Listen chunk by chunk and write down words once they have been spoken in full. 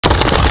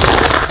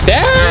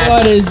That's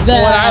what is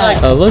that? What I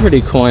like. A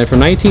Liberty coin from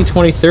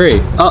 1923.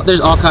 Oh, there's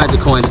all kinds of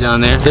coins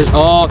down there. There's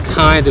all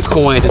kinds of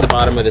coins at the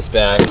bottom of this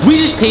bag. We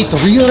just paid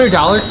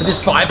 $300 for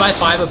this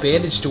 5x5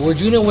 abandoned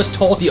storage unit. Was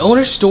told the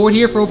owner stored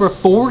here for over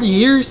 4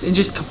 years and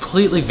just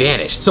completely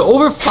vanished. So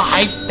over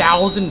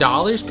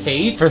 $5,000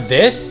 paid for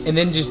this and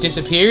then just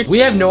disappeared. We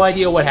have no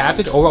idea what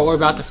happened or what we're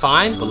about to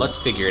find, but let's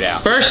figure it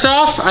out. First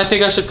off, I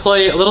think I should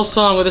play a little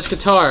song with this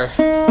guitar.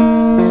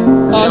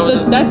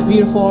 Oh, that's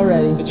beautiful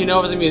already. Did you know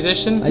I was a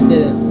musician? I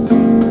didn't.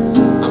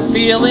 I'm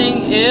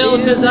feeling ill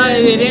because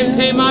I didn't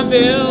pay my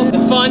bill. The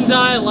funds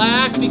I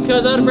lack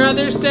because I'd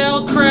rather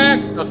sell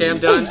crack. Okay, I'm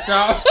done,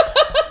 stop.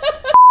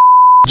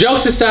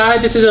 Jokes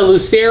aside, this is a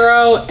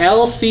Lucero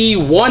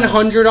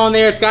LC100 on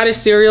there. It's got his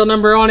serial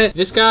number on it.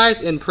 This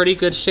guy's in pretty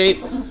good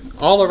shape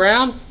all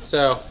around,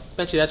 so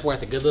bet you that's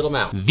worth a good little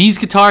amount. These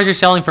guitars are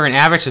selling for an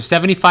average of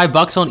 75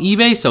 bucks on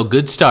eBay, so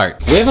good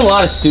start. We have a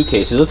lot of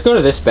suitcases. Let's go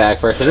to this bag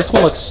first, because this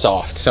one looks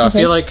soft. So okay.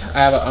 I feel like I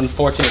have an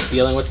unfortunate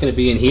feeling what's gonna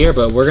be in here,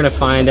 but we're gonna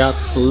find out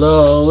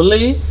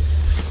slowly.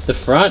 The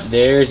front,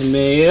 there's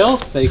mail.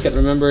 That you couldn't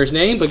remember his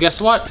name, but guess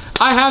what?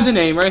 I have the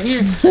name right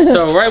here.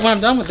 So right when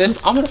I'm done with this,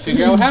 I'm gonna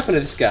figure out what happened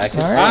to this guy,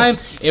 because I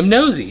am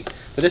nosy.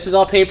 But this is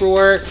all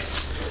paperwork.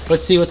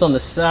 Let's see what's on the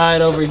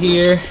side over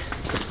here.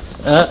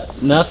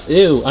 Nothing.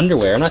 Ew,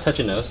 underwear. I'm not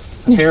touching those.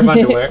 A pair of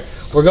underwear.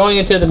 We're going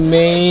into the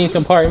main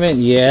compartment.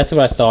 Yeah, that's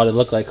what I thought. It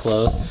looked like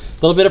clothes. A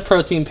little bit of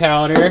protein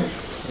powder.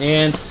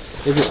 And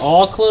is it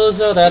all clothes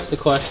though? That's the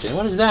question.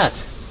 What is that?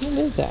 What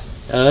is that?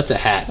 That's a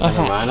hat.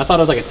 Never mind. I thought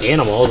it was like an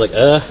animal. I was like,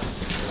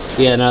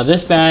 Yeah, no,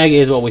 this bag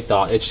is what we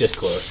thought. It's just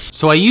clothes.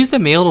 So I used the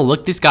mail to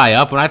look this guy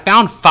up, and I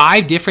found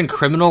 5 different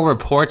criminal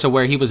reports of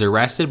where he was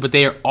arrested, but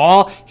they are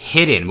all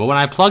hidden. But when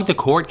I plugged the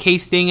court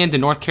case thing into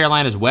North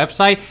Carolina's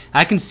website,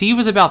 I can see it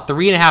was about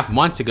 3.5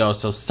 months ago.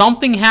 So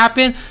something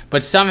happened,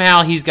 but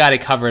somehow he's got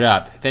it covered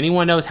up. If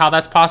anyone knows how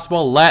that's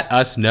possible, let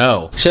us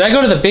know. Should I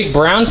go to the big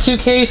brown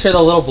suitcase or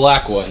the little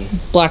black one?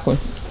 Black one.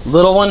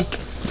 Little one?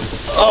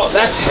 Oh,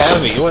 that's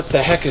heavy. What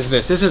the heck is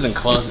this? This isn't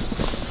closed.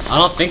 I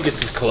don't think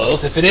this is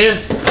closed. If it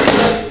is,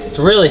 it's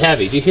really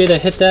heavy. Do you hear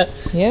that hit that?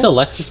 Yeah. It's a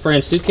Lexus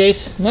brand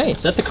suitcase. Nice.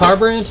 Is that the car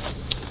brand?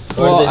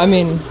 Well, I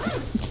mean,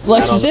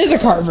 Lexus is a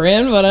car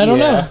brand, but I don't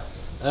know.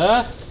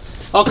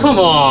 Oh, come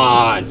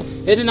on.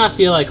 It did not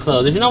feel like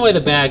clothes. There's no way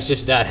the bag's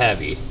just that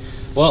heavy.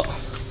 Well,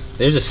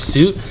 there's a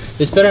suit.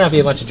 This better not be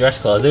a bunch of dress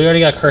clothes. We already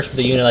got cursed with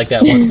a unit like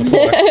that once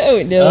before.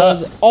 We did. It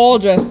was all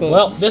dress clothes.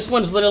 Well, this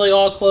one's literally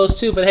all clothes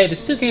too, but hey, the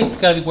suitcase has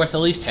got to be worth at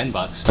least 10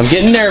 bucks. I'm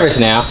getting nervous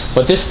now,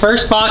 but this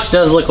first box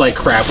does look like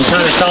crap. We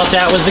kind of thought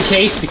that was the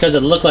case because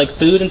it looked like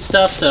food and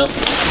stuff, so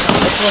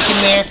let's look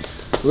in there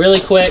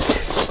really quick.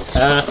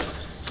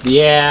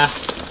 Yeah,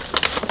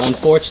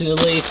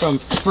 unfortunately, from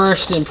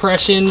first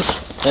impressions,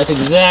 that's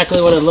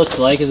exactly what it looks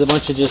like, is a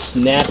bunch of just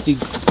nasty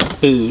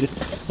food.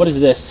 What is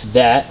this?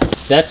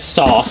 That's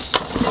sauce.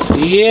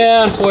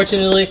 Yeah,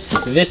 unfortunately,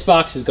 this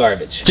box is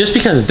garbage. Just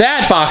because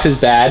that box is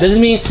bad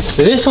doesn't mean that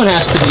this one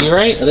has to be,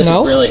 right? Oh, this is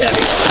really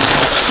heavy.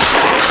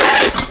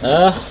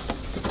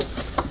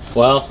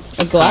 Well,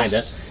 a glass.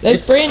 Kinda.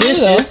 That's brand new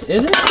though. Is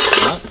it?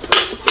 Oh.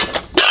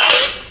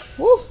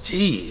 Woo.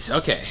 Jeez,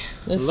 okay.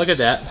 Look at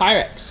that.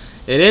 Pyrex.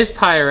 It is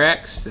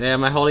Pyrex.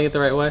 Am I holding it the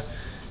right way?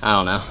 I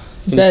don't know.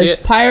 It says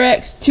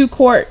Pyrex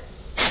 2-quart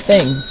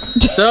thing.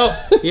 So,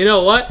 you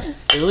know what?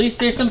 At least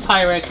there's some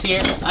Pyrex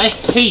here. I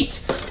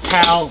hate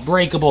how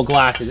breakable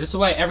glass is. This is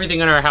why everything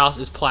in our house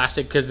is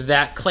plastic, because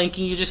that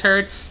clanking you just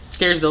heard, it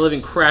scares the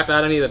living crap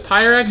out of me. The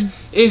Pyrex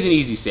is an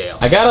easy sale.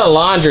 I got a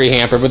laundry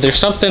hamper, but there's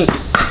something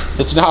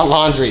that's not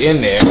laundry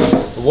in there.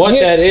 What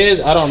that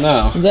is, I don't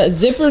know. Is that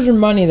zippers or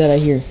money that I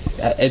hear?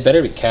 It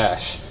better be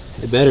cash.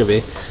 It better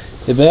be.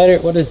 It better,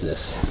 what is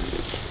this?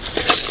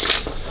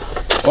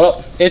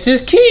 Well, it's his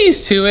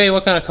keys to a,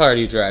 what kind of car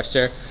do you drive,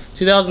 sir?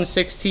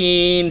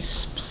 2016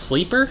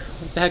 Sleeper?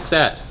 What the heck's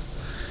that?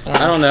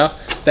 I don't know.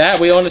 That,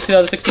 we own a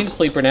 2016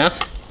 Sleeper now.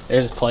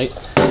 There's his plate.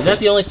 Is that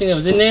the only thing that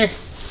was in there?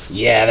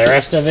 Yeah, the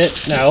rest of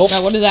it, no.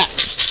 Now, what is that?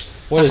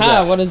 What is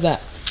that? What is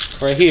that?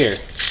 Right here.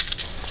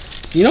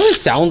 You know what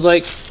it sounds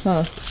like?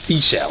 Huh.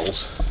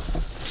 Seashells.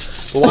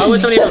 But why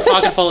would somebody have a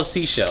pocket full of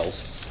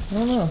seashells? I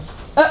don't know.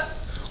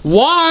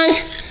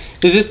 Why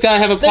does this guy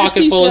have a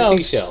pocket full of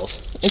seashells?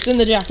 It's in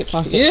the jacket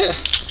pocket. Yeah.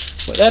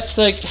 Well, that's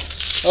like,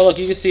 oh look,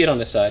 you can see it on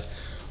this side.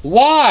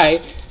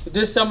 Why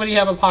does somebody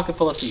have a pocket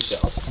full of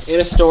seashells in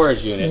a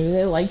storage unit? Maybe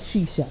they like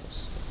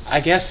seashells.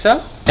 I guess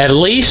so. At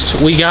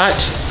least we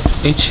got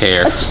a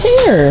chair. A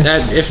chair.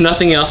 If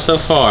nothing else so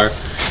far.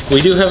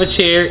 We do have a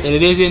chair and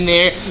it is in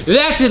there.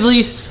 That's at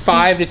least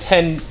 $5 to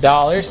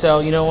 $10. So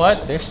you know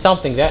what? There's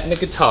something. That and a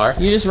guitar.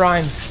 You just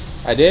rhymed.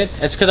 I did?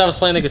 That's because I was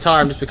playing the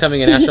guitar. I'm just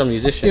becoming a natural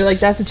musician. You're like,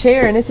 that's a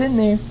chair and it's in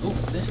there. Ooh,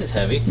 this is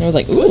heavy. And I was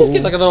like, ooh. Let's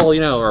get like a little, you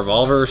know,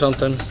 revolver or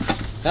something.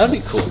 That would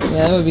be cool.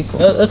 Yeah, that would be cool.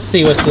 Let's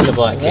see what's in the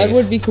black case. That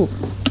would be cool.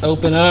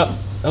 Open up.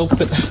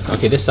 Open.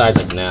 Okay, this side's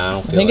like, nah, I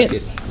don't feel like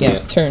it. Yeah,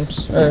 it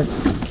turns. Or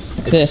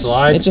it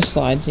slides? It just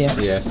slides, yeah.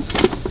 Yeah.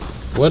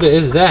 What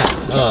is that?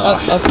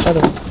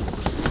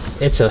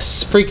 It's a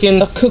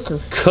freaking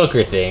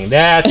cooker thing.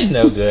 That's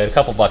no good. A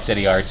couple bucks at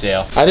a yard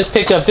sale. I just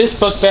picked up this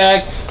book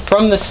bag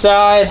from the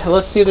side.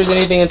 Let's see if there's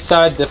anything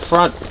inside the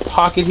front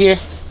pocket here.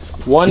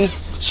 One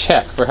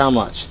check for how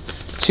much?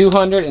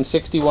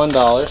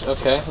 $261.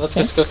 Okay, let's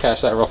just go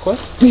cash that real quick.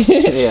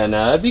 Yeah,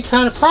 no, that'd be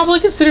kind of probably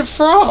considered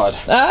fraud.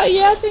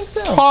 Yeah, I think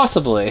so.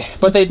 Possibly,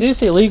 but they do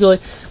say legally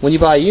when you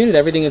buy a unit,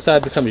 everything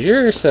inside becomes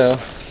yours. So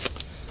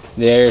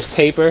there's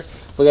paper.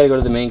 We gotta go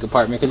to the main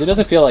compartment because it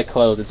doesn't feel like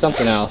clothes. It's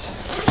something else.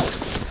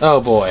 Oh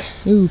boy.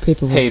 Ooh,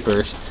 paperwork.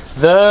 Papers.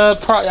 I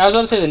was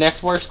gonna say the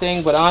next worst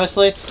thing, but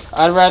honestly,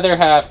 I'd rather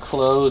have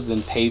clothes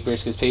than papers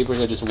because papers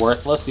are just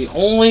worthless. The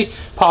only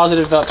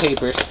positive about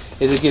papers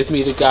is it gives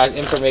me the guy's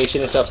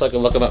information and stuff so I can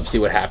look them up and see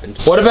what happened.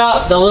 What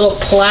about the little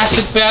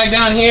plastic bag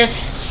down here?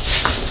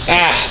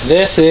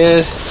 This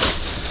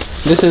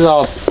is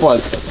all,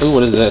 what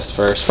is this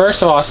first?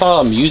 First of all, I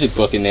saw a music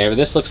book in there, but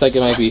this looks like it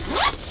might be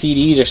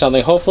CDs or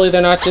something. Hopefully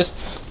they're not just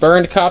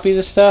burned copies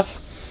of stuff.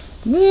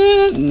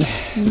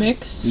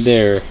 Mix.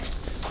 They're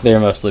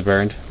mostly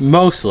burned.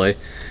 Mostly.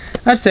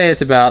 I'd say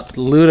it's about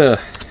Luda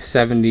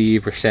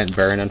 70%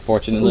 burn,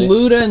 unfortunately.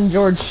 Luda and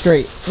George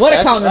Strait. What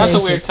a combination. That's a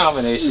weird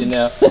combination,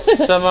 though.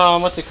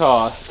 Some, what's it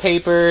called?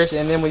 Papers,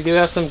 and then we do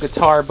have some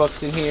guitar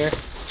books in here.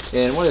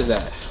 And what is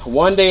that?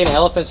 One Day an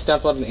Elephant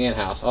Stepped on an Ant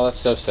House. Oh, that's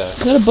so sad.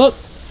 Is that a book?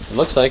 It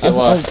looks like it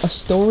was. A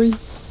story?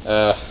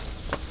 I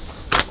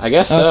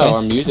guess so. Okay.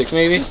 Or music,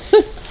 maybe.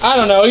 I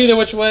don't know. Either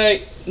which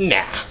way,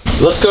 nah.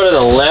 Let's go to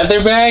the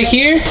leather bag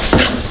here.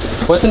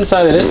 What's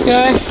inside of this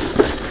guy?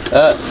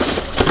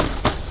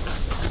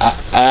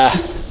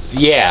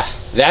 Yeah,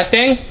 that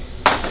thing.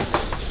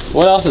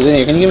 What else is in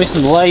here? Can you give me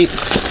some light?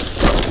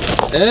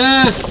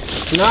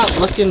 It's not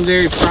looking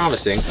very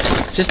promising.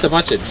 It's just a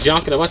bunch of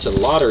junk and a bunch of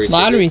lottery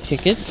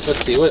tickets.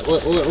 Let's see, what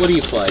do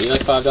you play? You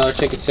like $5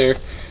 tickets, sir?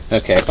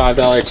 Okay,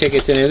 $5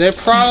 tickets in there. They're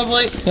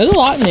probably there's a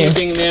lot in there.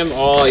 keeping them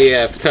all,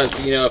 yeah, because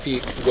you know if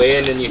you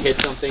win and you hit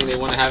something, they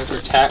want to have it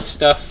for tax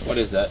stuff. What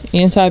is that?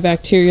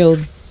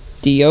 Antibacterial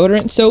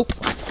deodorant soap.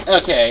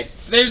 Okay,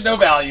 there's no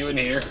value in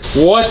here.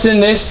 What's in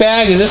this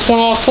bag? Is this one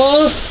all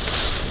clothes?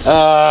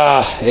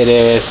 It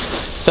is.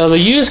 So the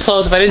used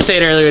clothes, if I didn't say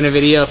it earlier in the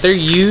video, if they're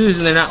used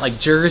and they're not like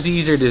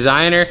jerseys or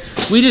designer,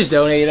 we just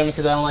donate them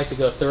because I don't like to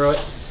go through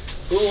it.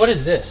 Ooh, what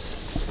is this?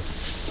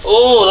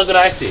 Oh, look what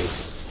I see.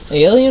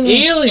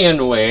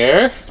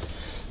 Alienware.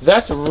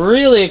 That's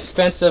really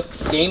expensive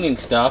gaming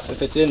stuff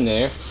if it's in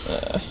there.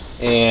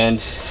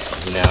 And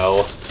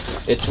no,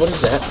 it's, what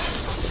is that?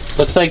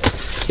 Looks like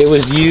it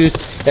was used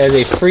as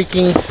a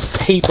freaking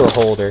paper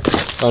holder,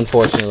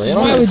 unfortunately.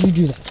 Why would you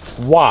do that?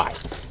 Why?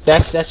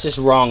 That's just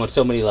wrong on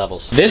so many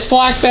levels. This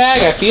black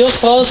bag, I feel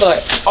clothes, but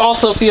I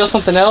also feel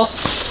something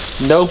else.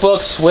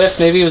 Notebook, Swift,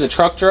 maybe he was a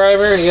truck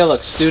driver. Yeah,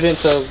 look, student,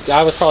 so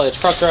I was probably a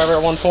truck driver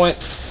at one point.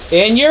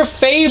 And your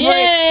favorite,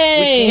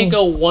 yay! We can't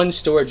go one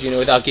storage unit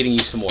without getting you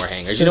some more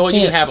hangers. You know what,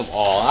 you can have them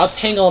all. I'll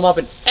tangle them up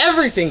in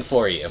everything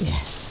for you.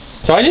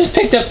 Yes. So I just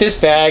picked up this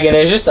bag and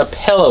there's just a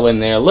pillow in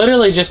there,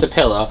 literally just a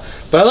pillow.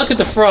 But I look at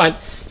the front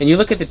and you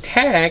look at the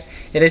tag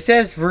and it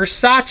says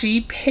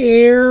Versace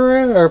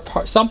pair or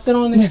something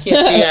on it. You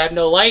can't see it, I have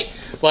no light.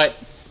 But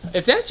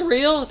if that's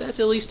real, that's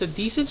at least a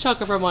decent chunk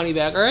of our money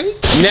back, right?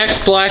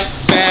 Next black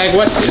bag,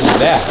 what is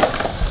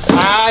that?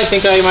 I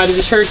think I might have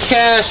just heard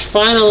cash,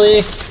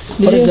 finally.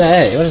 What is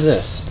that? What is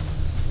this?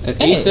 An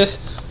Asus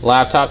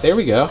laptop. There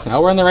we go.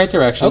 Now we're in the right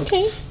direction.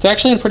 Okay. It's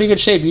actually in pretty good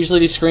shape. Usually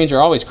these screens are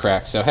always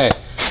cracked. So hey,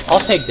 I'll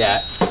take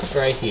that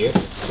right here.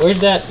 Where's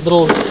that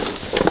little?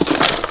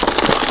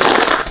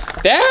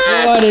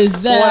 That's what is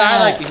that? What I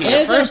like to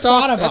hear. First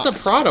off, that's a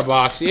Prada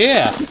box.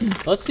 Yeah.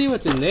 Let's see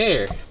what's in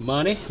there.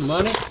 Money.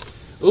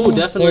 Ooh,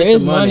 definitely there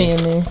is some money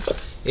in there.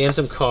 And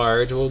some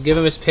cards. We'll give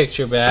him his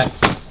picture back.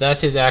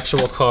 That's his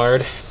actual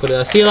card. But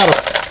I see a lot of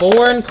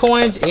foreign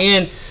coins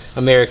and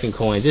American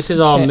coins. This is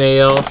all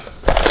mail.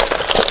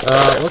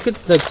 Look at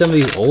like some of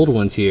these old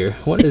ones here.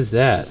 What is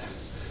that?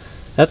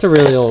 That's a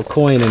really old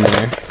coin in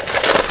there.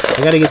 I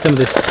gotta get some of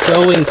this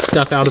sewing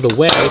stuff out of the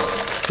way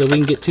so we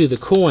can get to the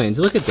coins.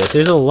 Look at this.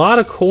 There's a lot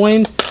of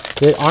coins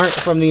that aren't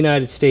from the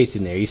United States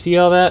in there. You see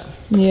all that?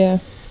 Yeah.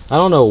 I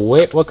don't know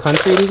what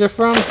country these are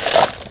from,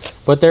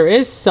 but there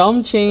is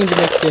some change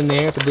mixed in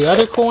there. But the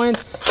other coins,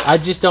 I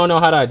just don't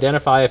know how to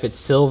identify if it's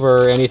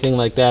silver or anything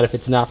like that if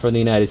it's not from the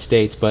United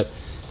States. But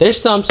there's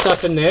some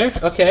stuff in there.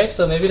 Okay,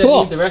 so maybe that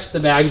means the rest of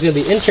the bag is gonna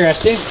be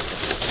interesting.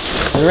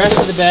 The rest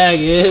of the bag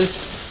is,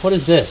 what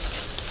is this?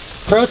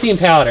 Protein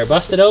powder,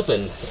 busted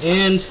open,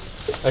 and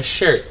a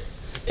shirt.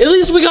 At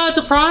least we got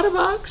the Prada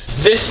box.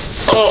 This,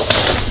 whoa.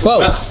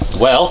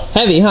 Well,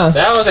 heavy, huh?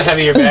 That was a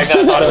heavier bag than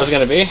I thought it was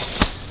gonna be.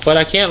 But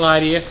I can't lie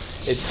to you,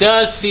 it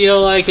does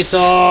feel like it's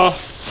all,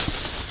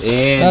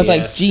 and that was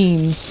like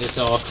jeans. It's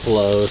all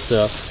clothes,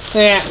 so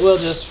yeah, we'll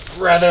just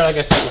rather, like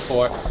I said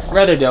before,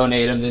 rather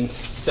donate them than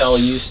sell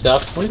used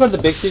stuff. Want to go to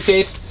the big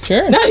suitcase?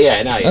 Sure. Not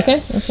yet.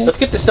 Okay. Let's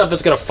get the stuff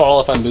that's gonna fall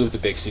if I move the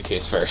big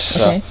suitcase first.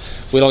 So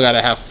we don't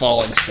gotta have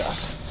falling stuff.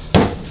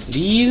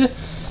 These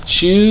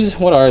shoes,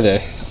 what are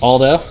they?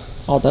 Aldo?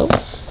 Aldo?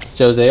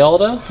 Jose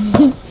Aldo?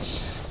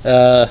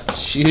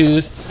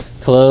 Shoes,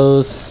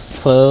 clothes.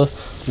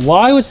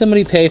 Why would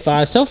somebody pay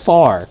so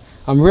far?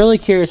 I'm really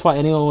curious why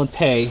anyone would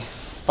pay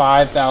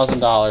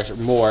 $5,000 or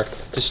more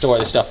to store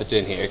the stuff that's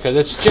in here, because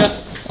it's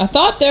just... I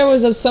thought there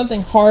was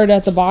something hard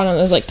at the bottom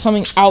that was like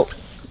coming out.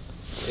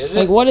 Is it?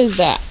 Like, what is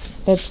that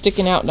that's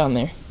sticking out down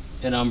there?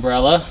 An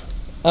umbrella.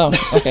 Oh,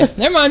 okay.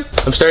 Never mind.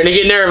 I'm starting to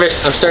get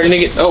nervous. I'm starting to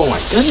get... Oh my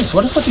goodness,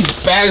 what is with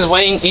these bags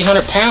weighing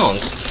 800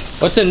 pounds?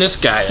 What's in this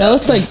guy? That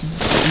looks like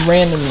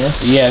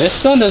randomness. Yeah,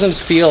 this one doesn't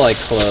feel like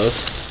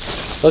clothes.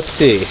 Let's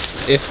see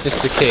if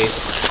it's the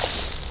case.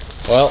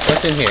 Well,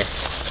 what's in here?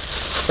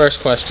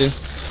 First question.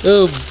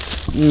 Ooh,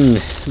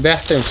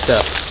 bathroom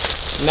stuff.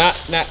 Not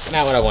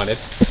what I wanted.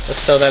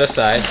 Let's throw that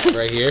aside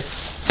right here.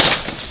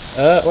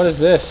 What is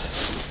this?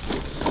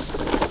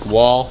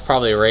 Wall,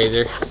 probably a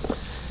razor.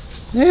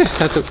 Yeah,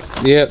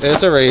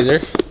 that's a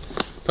razor.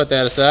 Put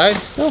that aside.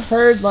 Still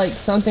heard like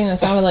something that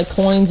sounded like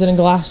coins in a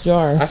glass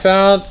jar. I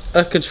found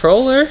a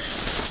controller.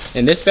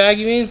 In this bag,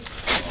 you mean?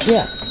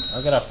 Yeah.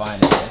 I gotta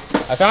find it.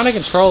 I found a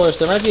controller,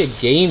 so there might be a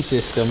game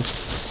system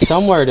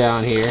somewhere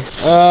down here.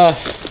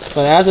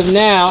 But as of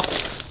now,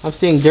 I'm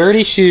seeing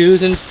dirty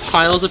shoes and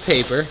piles of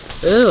paper.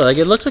 Ew, like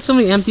it looks like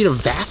somebody emptied a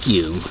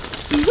vacuum.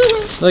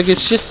 Like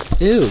it's just,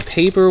 ew,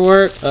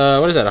 paperwork.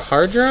 What is that, a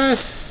hard drive?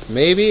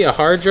 Maybe a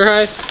hard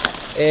drive.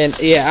 And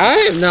yeah, I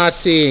am not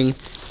seeing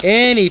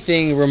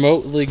anything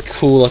remotely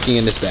cool looking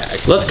in this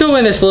bag. Let's go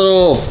in this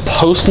little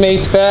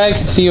Postmates bag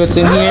and see what's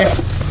in here.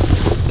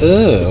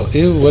 Oh,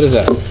 ew, what is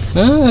that?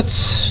 That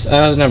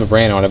doesn't have a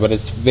brand on it, but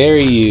it's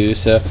very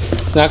used, so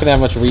it's not gonna have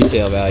much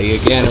resale value.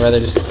 Again, I'd rather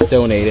just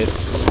donate it.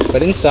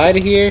 But inside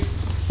of here,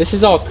 this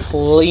is all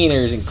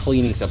cleaners and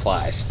cleaning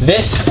supplies.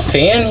 This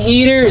fan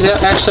heater, is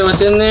that actually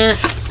what's in there?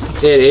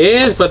 It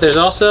is, but there's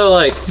also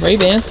like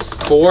Ray-Bans.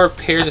 4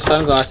 pairs of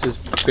sunglasses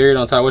buried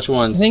on top. Which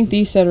ones? I think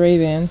these said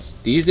Ray-Bans.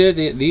 These did,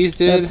 these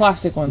did. The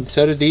plastic ones.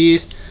 So did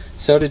these,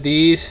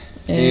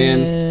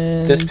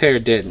 and this pair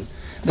didn't.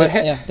 But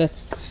yeah,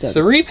 that's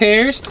 3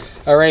 pairs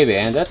of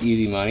Ray-Bans, that's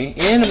easy money.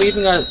 And we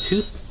even got a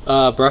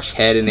toothbrush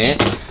head in it.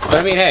 But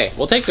I mean, hey,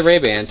 we'll take the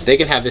Ray-Bans. They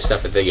can have this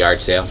stuff at the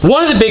yard sale.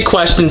 One of the big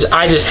questions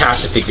I just have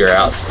to figure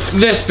out,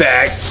 this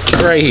bag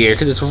right here,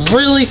 because it's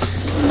really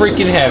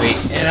freaking heavy.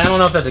 And I don't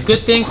know if that's a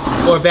good thing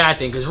or a bad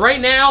thing, because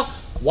right now,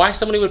 why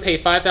somebody would pay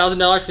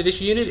 $5,000 for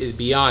this unit is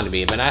beyond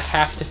me, but I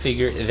have to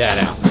figure that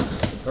out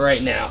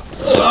right now.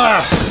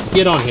 Ugh,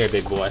 get on here,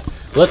 big boy.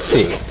 Let's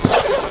see.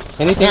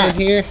 Anything in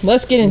here?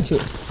 Let's get into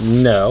it.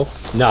 No,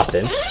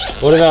 nothing.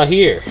 What about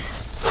here?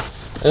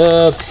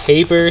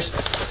 Papers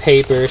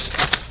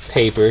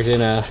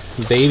in a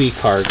baby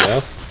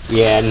cargo.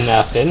 Yeah,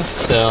 nothing.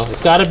 So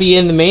it's got to be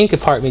in the main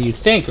compartment, you'd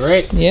think,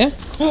 right? Yeah.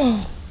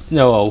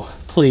 No,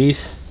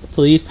 please.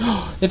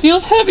 It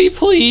feels heavy,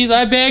 please.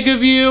 I beg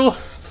of you,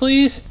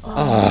 please.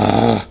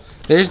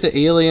 There's the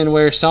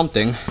Alienware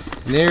something.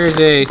 There's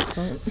a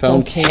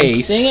phone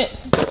case. Dang it.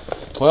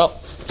 Well,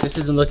 this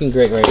isn't looking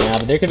great right now,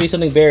 but there could be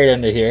something buried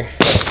under here.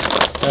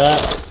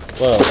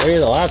 Whoa,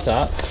 there's a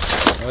laptop.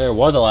 Well, there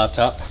was a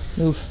laptop.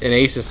 Oof. An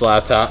Asus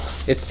laptop.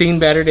 It's seen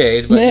better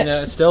days, but you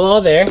know, it's still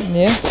all there.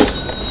 Yeah.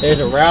 There's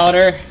a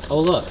router. Oh,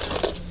 look.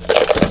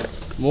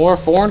 More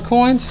foreign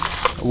coins?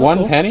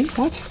 1 penny?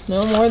 What?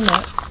 No more than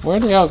that. Where are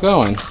they all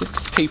going? Get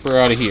this paper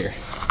out of here.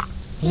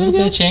 A little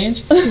bit of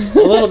change? A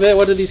little bit.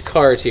 What are these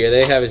cards here?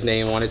 They have his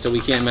name on it, so we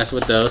can't mess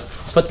with those.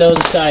 Put those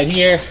aside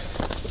here.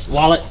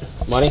 Wallet.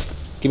 Money.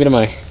 Give me the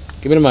money.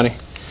 Give me the money.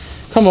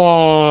 Come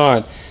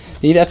on.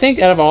 I think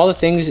out of all the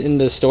things in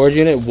the storage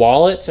unit,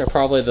 wallets are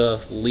probably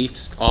the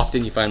least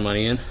often you find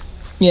money in.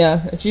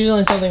 Yeah, it's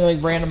usually something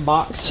like random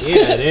box.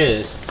 Yeah, it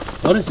is.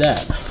 What is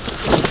that?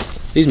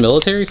 These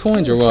military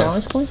coins or what?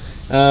 Challenge coin?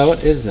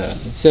 What is that?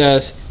 It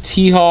says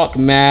T-Hawk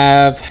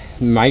MAV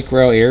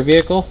micro air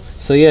vehicle.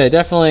 So yeah,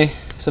 definitely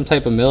some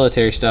type of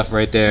military stuff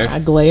right there. Ah,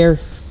 glare.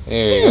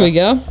 There we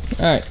go. All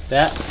right.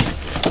 That.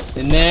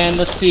 And then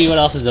let's see what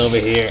else is over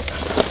here.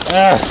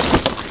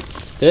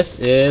 This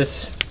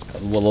is,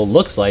 well, it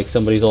looks like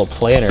somebody's old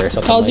planner or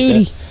something Call of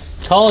Duty.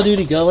 Call of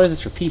Duty Go. What is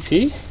this, for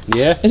PC?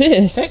 Yeah. It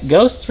is. Hey,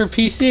 Ghosts for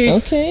PC.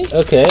 Okay.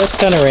 Okay, that's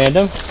kind of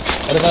random.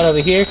 What about over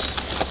here?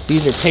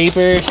 These are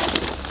papers.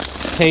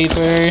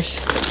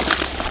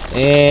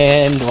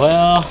 And,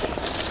 well,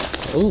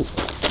 ooh,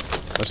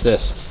 what's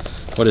this?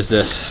 What is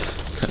this?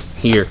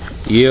 Here,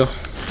 you.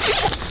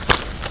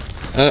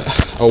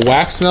 A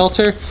wax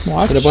melter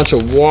and a bunch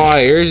of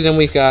wires. And then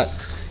we've got,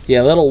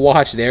 yeah, a little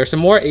watch there. Some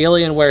more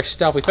Alienware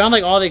stuff. We found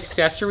like all the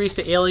accessories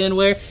to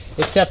Alienware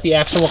except the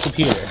actual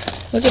computer.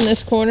 Look in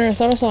this corner. I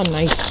thought I saw a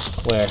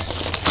knife. Where?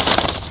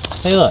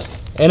 Hey, look.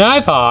 An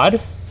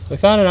iPod. We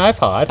found an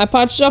iPod.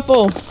 iPod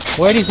shuffle.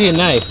 Where do you see a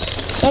knife?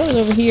 I thought it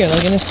was over here,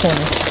 like in this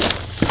corner.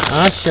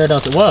 I sure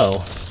don't.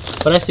 Whoa.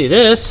 But I see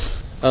this.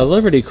 A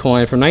Liberty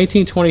coin from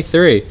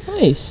 1923.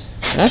 Nice.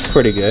 That's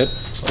pretty good.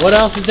 What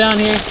else is down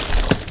here?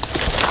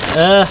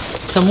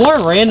 Some more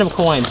random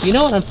coins. You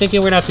know what I'm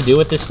thinking we're gonna have to do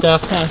with this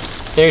stuff? Huh.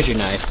 There's your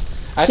knife.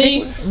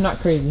 See, I'm not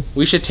crazy.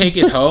 We should take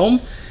it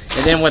home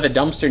and then with a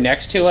dumpster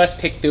next to us,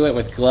 pick through it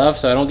with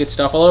gloves so I don't get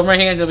stuff all over my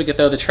hands, and we can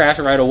throw the trash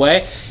right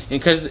away. And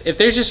because if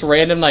there's just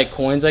random like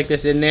coins like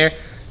this in there,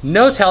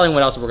 no telling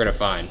what else we're gonna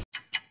find.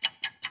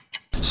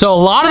 So a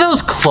lot of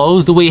those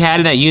clothes that we had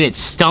in that unit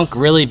stunk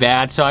really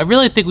bad, so I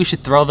really think we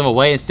should throw them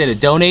away instead of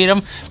donate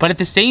them. But at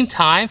the same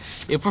time,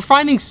 if we're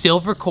finding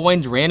silver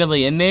coins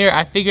randomly in there,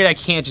 I figured I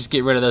can't just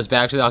get rid of those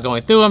bags without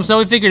going through them. So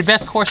we figured the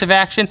best course of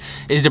action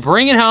is to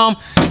bring it home,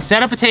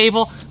 set up a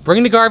table,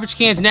 bring the garbage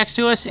cans next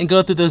to us, and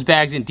go through those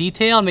bags in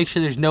detail and make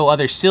sure there's no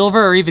other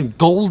silver or even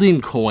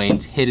golden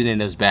coins hidden in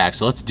those bags.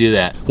 So let's do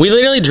that. We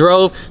literally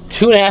drove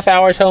 2.5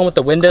 hours home with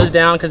the windows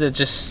down because it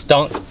just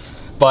stunk.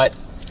 But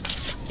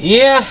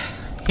yeah,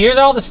 here's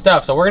all the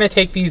stuff. So we're gonna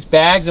take these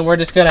bags and we're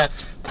just gonna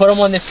put them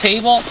on this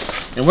table,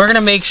 and we're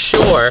gonna make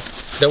sure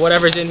that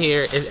whatever's in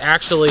here is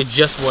actually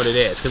just what it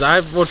is. Because I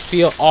would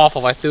feel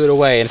awful if I threw it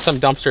away and some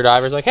dumpster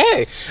diver's like,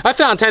 hey, I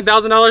found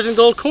 $10,000 in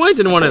gold coins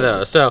in one of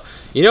those. So,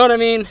 you know what I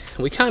mean?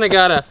 We kind of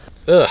gotta,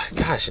 ugh,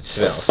 gosh, it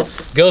smells.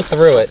 Go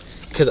through it,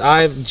 because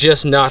I'm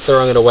just not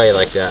throwing it away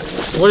like that.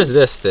 What is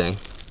this thing?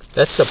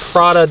 That's a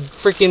Prada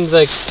freaking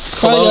like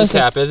cologne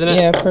cap, isn't it?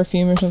 Yeah,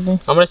 perfume or something.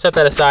 I'm gonna set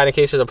that aside in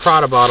case there's a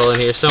Prada bottle in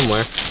here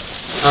somewhere.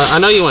 I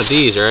know you want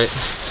these, right?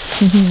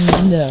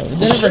 No,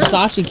 they're a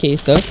Versace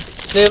case though.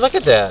 Dude, look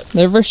at that.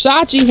 They're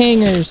Versace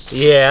hangers.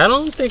 Yeah, I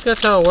don't think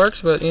that's how it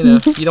works, but you know,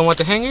 you don't want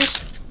the hangers?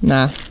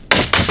 Nah.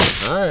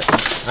 All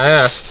right, I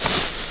asked.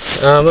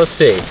 Let's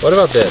see, what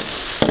about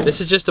this? This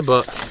is just a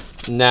book.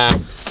 Nah,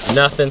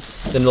 nothing.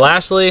 Then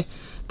lastly,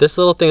 this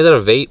little thing, is that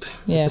a vape?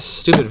 Yeah. It's a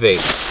stupid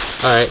vape.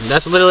 All right,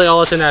 that's literally all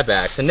that's in that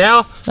bag. So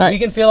now you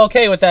can feel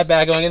okay with that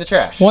bag going in the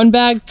trash. One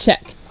bag,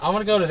 check. I'm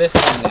gonna go to this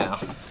one now.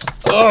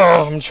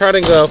 Oh, I'm trying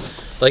to go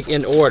like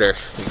in order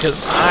because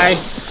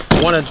I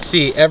want to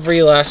see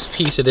every last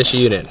piece of this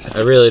unit.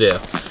 I really do.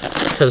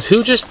 Because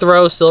who just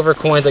throws silver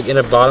coins like in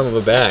the bottom of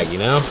a bag, you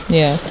know?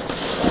 Yeah.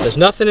 There's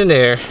nothing in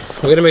there.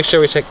 We're gonna make sure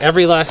we check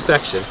every last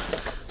section.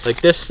 Like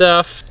this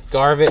stuff,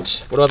 garbage.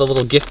 What about the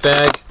little gift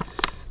bag?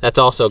 That's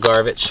also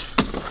garbage.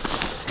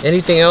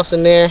 Anything else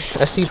in there?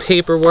 I see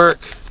paperwork,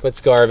 but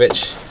it's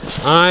garbage.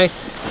 I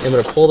am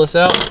gonna pull this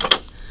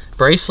out.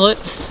 Bracelet,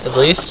 at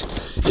least.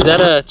 Is that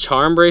a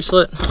charm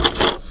bracelet?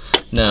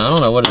 No, I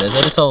don't know what it is.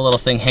 I just saw a little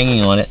thing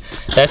hanging on it.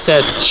 That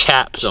says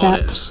chaps on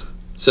it.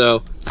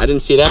 So, I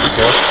didn't see that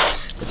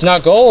before. It's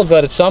not gold,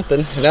 but it's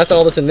something. And that's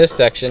all that's in this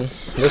section.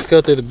 Let's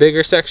go through the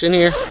bigger section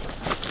here.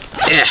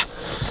 Yeah.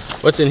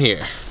 What's in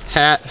here?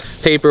 Hat,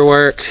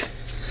 paperwork.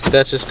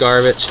 That's just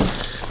garbage.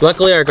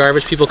 Luckily, our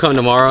garbage people come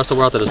tomorrow, so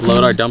we're out to just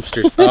load our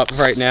dumpsters up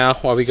right now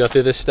while we go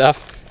through this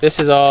stuff. This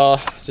is all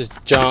just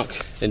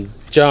junk and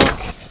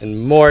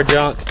more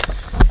junk.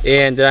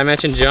 And did I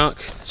mention junk?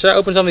 Should I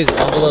open some of these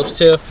envelopes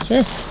too?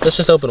 Sure. Let's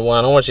just open one.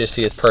 I don't want you to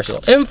see his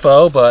personal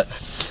info, but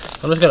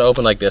I'm just gonna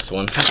open like this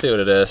one. Let's see what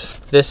it is.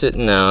 This is,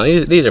 no,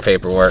 these are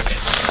paperwork.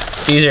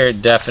 These are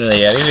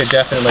definitely, yeah, these are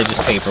definitely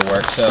just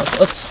paperwork. So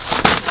let's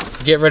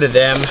get rid of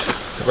them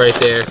right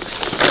there.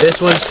 This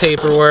one's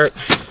paperwork.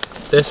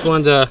 This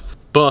one's a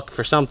book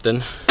for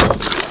something.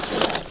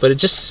 But it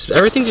just,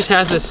 everything just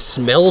has this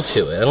smell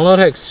to it. I don't know how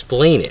to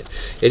explain it.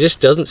 It just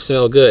doesn't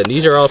smell good.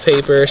 These are all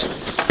papers,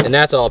 and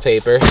that's all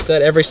paper. Is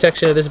that every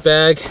section of this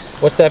bag?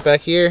 What's that back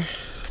here?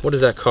 What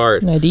is that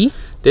card? An ID?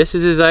 This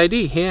is his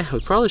ID. Yeah, we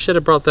probably should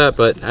have brought that,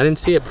 but I didn't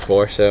see it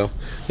before, so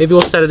maybe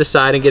we'll set it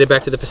aside and get it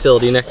back to the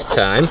facility next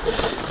time.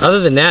 Other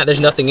than that, there's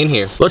nothing in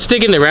here. Let's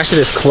dig in the rest of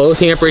this clothes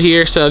hamper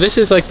here. So this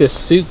is like this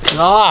suit.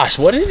 Gosh,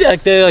 what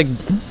did they like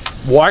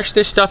wash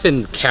this stuff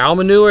in cow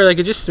manure? Like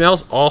it just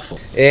smells awful.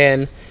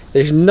 And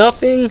there's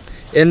nothing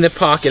in the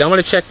pocket. I'm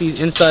gonna check these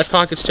inside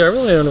pockets too. I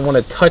really don't want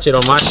to touch it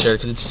on my shirt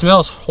because it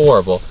smells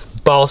horrible.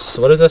 Boss,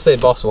 what does that say?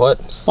 Boss what?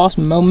 Boss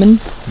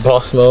Moment.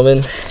 Boss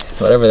Moment,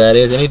 whatever that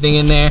is. Anything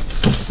in there?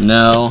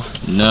 No,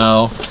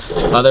 no.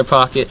 Other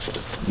pocket?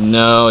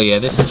 No, yeah,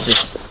 this is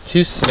just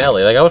too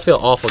smelly. Like I would feel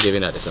awful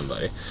giving that to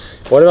somebody.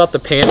 What about the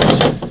pants?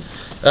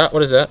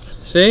 What is that?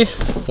 See?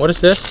 What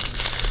is this?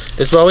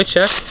 This is why we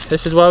check.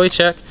 This is why we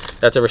check.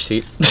 That's a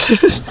receipt.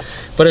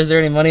 But is there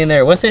any money in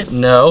there with it?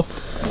 No.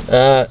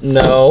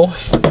 No.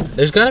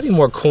 There's gotta be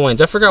more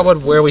coins. I forgot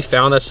where we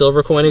found that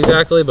silver coin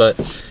exactly, but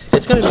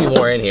it's gonna be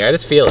more in here. I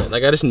just feel it.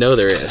 Like I just know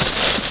there is.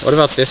 What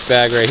about this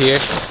bag right here?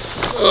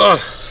 Ugh.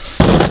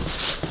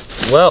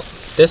 Well,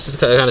 this is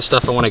the kind of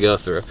stuff I want to go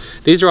through.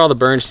 These are all the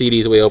burned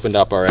CDs we opened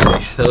up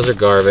already. Those are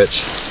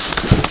garbage.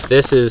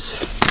 This is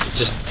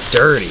just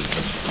dirty.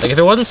 Like if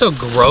it wasn't so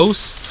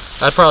gross,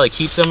 I'd probably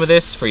keep some of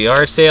this for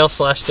yard sale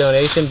 /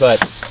 donation,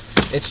 but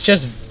it's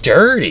just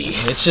dirty.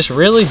 It's just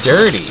really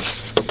dirty.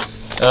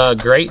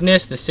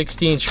 Greatness, the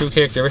 16 true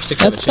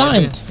characteristics of a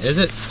champion. Signed. Is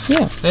it?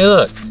 Yeah. Hey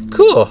look,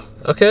 cool,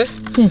 okay.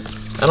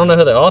 I don't know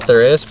who the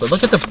author is, but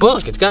look at the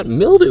book. It's got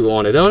mildew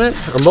on it, don't it?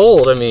 Or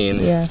mold, I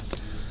mean. Yeah.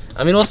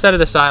 I mean, we'll set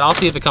it aside. I'll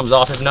see if it comes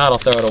off. If not, I'll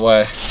throw it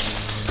away.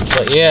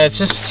 But yeah, it's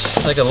just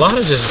like a lot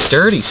of just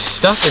dirty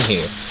stuff in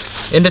here.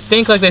 And to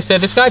think, like they said,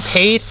 this guy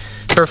paid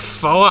for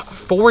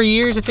 4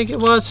 years, I think it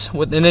was,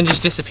 and then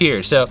just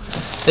disappeared. So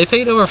they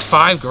paid over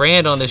 $5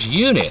 grand on this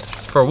unit.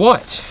 For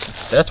what?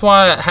 That's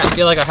why I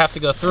feel like I have to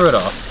go through it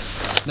all.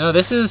 No,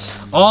 this is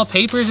all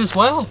papers as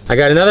well. I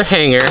got another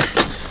hanger.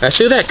 I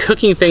threw that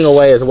cooking thing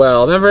away as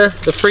well. Remember,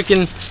 the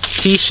freaking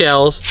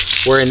seashells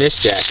were in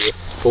this jacket.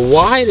 But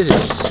why does it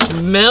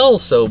smell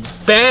so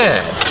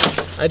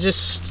bad? I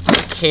just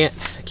can't,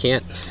 I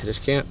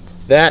just can't.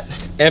 That,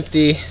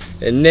 empty,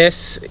 and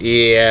this,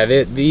 yeah,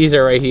 these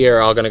are right here,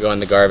 are all gonna go in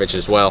the garbage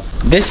as well.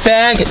 This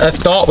bag, I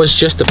thought was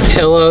just a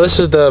pillow. This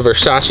is the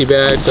Versace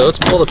bag, so let's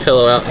pull the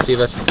pillow out and see if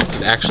that's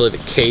actually the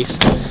case.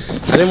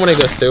 I didn't want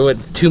to go through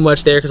it too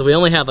much there because we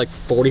only had like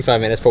 45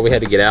 minutes before we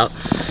had to get out.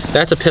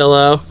 That's a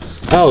pillow.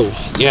 Oh,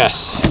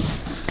 yes.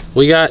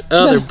 We got,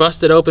 oh, they're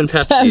busted open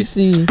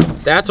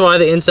Pepsis. That's why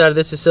the inside of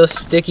this is so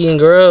sticky and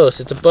gross.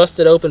 It's a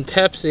busted open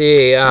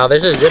Pepsi.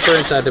 There's a zipper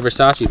inside the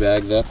Versace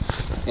bag though.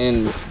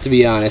 And to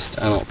be honest,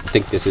 I don't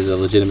think this is a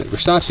legitimate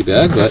Versace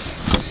bag, but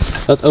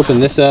let's open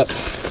this up.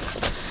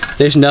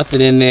 There's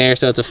nothing in there,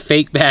 so it's a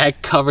fake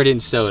bag covered in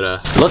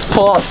soda. Let's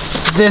pull out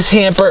this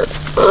hamper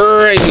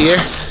right here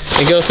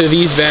and go through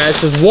these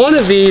bags, because one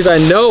of these I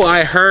know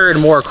I heard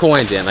more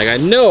coins in. Like, I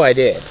know I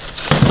did.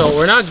 So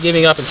we're not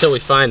giving up until we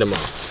find them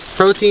all.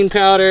 Protein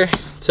powder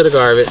to the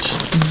garbage.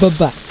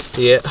 Bye-bye.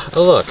 Yeah.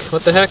 Oh, look.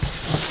 What the heck?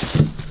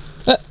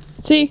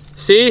 See?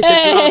 See?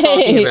 This is what I'm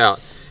talking about.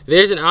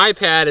 There's an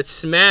iPad. It's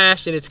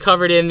smashed and it's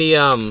covered in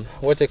the,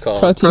 what's it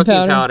called?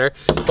 Protein powder.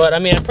 But, I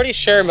mean, I'm pretty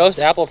sure most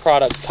Apple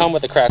products come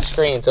with a cracked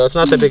screen, so it's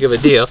not that big of a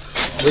deal.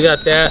 We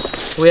got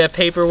that. We have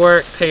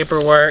paperwork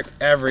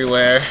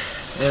everywhere.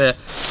 And a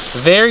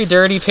very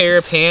dirty pair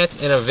of pants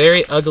and a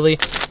very ugly,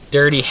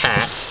 dirty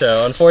hat.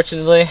 So,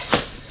 unfortunately,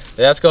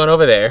 that's going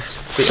over there.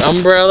 The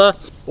umbrella.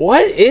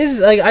 What is,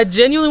 like, I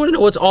genuinely want to know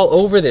what's all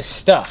over this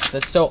stuff.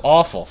 That's so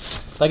awful.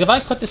 Like, if I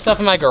put this stuff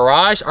in my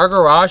garage, our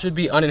garage would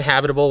be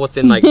uninhabitable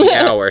within like an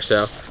hour or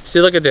so.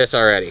 See, look at this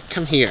already.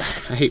 Come here.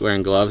 I hate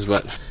wearing gloves,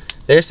 but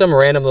there's some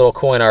random little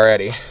coin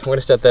already. I'm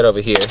gonna set that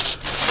over here.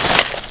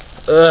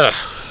 Ugh,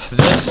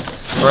 this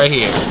right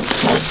here.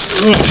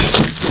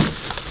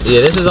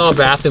 Yeah, this is all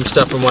bathroom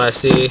stuff from what I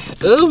see.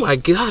 Oh my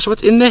gosh,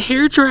 what's in the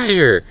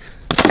hairdryer?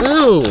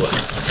 Oh,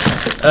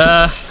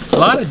 a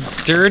lot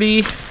of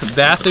dirty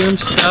bathroom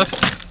stuff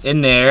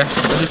in there.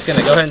 I'm just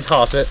gonna go ahead and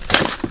toss it.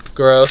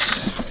 Gross.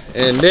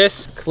 And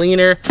this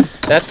cleaner,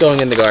 that's going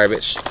in the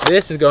garbage.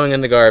 This is going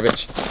in the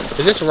garbage.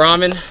 Is this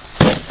ramen?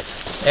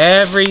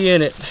 Every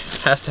unit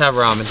has to have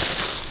ramen.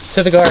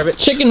 To the garbage.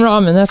 Chicken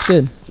ramen, that's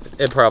good.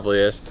 It probably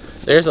is.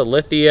 There's a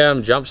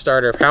lithium jump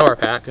starter power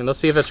pack, and let's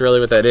see if that's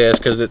really what that is,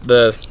 because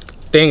the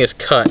thing is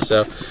cut,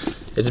 so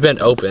it's been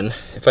open,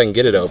 if I can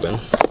get it open.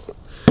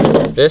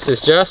 This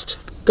is just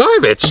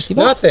garbage,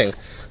 nothing.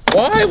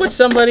 Why would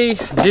somebody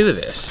do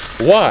this?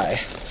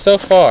 Why? So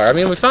far, I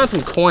mean, we found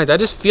some coins. I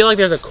just feel like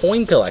there's a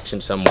coin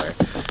collection somewhere.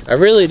 I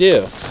really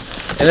do.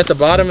 And at the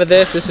bottom of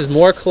this is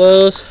more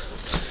clothes,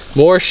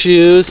 more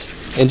shoes,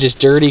 and just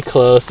dirty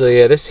clothes. So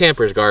yeah, this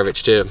hamper is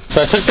garbage too.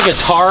 So I took the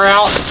guitar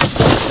out,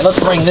 and let's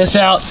bring this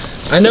out.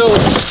 I know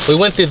we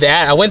went through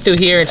that. I went through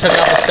here and took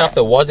out the stuff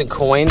that wasn't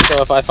coins.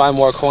 So if I find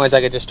more coins,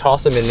 I could just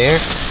toss them in there.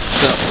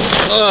 So,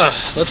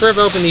 let's rip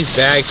open these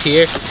bags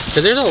here,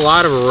 because there's a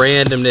lot of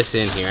randomness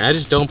in here. I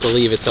just don't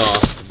believe it's all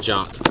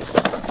junk.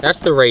 That's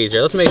the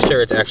razor. Let's make sure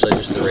it's actually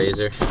just the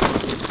razor.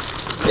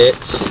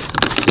 Let's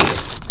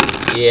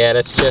see. Yeah,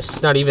 that's just,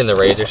 it's not even the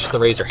razor, it's just the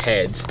razor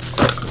heads.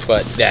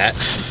 But that.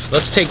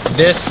 Let's take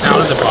this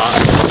out of the box.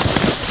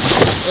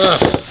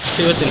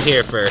 See what's in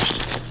here first.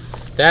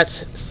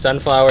 That's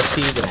sunflower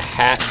seeds and a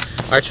hat.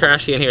 Our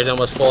trashy in here is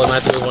almost full. I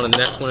might have to move on to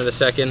the next one in a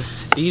second.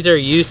 These are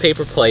used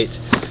paper plates.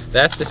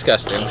 That's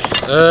disgusting.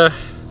 A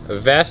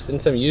vest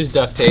and some used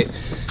duct tape.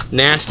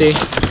 Nasty.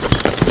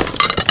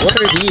 What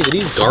are these? Are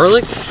these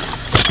garlic?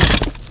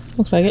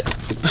 Looks like it.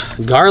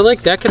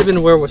 Garlic? That could have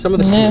been where some of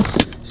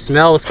the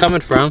smell was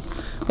coming from.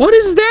 What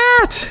is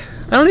that?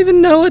 I don't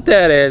even know what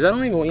that is. I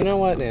don't even, you know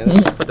what? Yeah,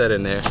 let's just put that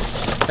in there.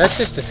 That's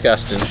just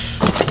disgusting.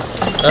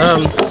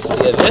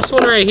 Yeah, this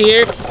one right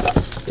here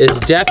is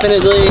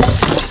definitely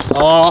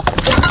all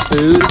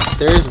food.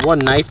 There is one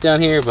knife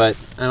down here, but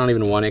I don't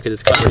even want it because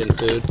it's covered in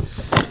food.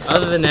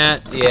 Other than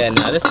that, yeah,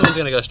 no, this one's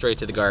gonna go straight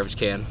to the garbage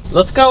can.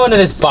 Let's go into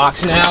this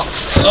box now,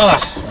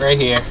 right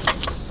here,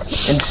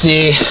 and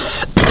see.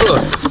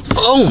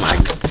 Oh my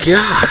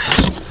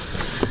gosh.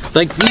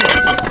 Like,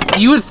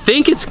 you would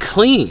think it's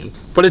clean,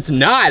 but it's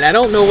not. I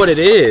don't know what it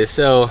is,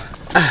 so,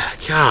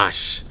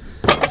 gosh.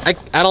 I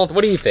don't,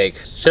 what do you think?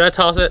 Should I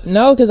toss it?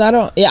 No, because I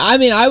don't, yeah, I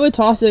mean, I would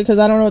toss it because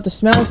I don't know what the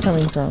smell is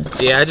coming from.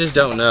 Yeah, I just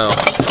don't know.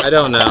 I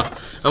don't know.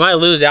 I might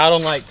lose out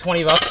on like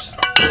 20 bucks.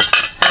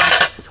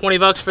 20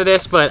 bucks for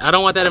this, but I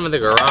don't want that in the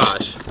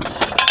garage.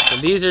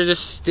 And these are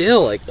just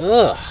still like,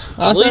 ugh.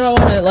 I also don't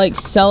want to like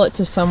sell it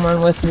to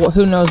someone with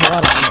who knows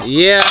what on it.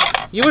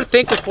 Yeah, you would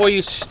think before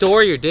you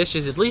store your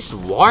dishes, at least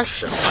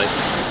wash them. Like,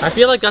 I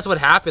feel like that's what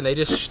happened. They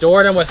just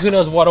stored them with who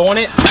knows what on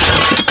it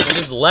and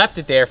just left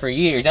it there for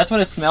years. That's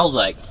what it smells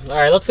like. All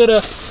right, let's go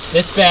to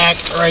this bag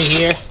right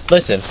here.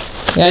 Listen.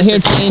 Yeah, I hear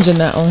change in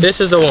that one. This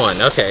is the one.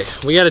 Okay,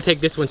 we got to take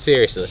this one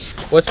seriously.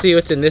 Let's see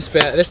what's in this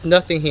bag. There's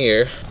nothing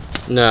here.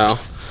 No.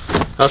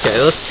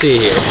 Okay, let's see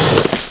here.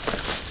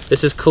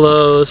 This is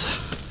clothes.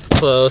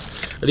 Are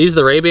these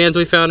the Ray-Bans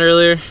we found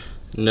earlier?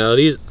 No,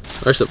 these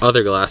are some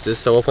other glasses,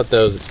 so we'll put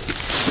those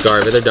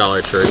garbage. They're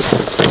Dollar Tree.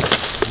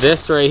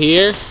 This right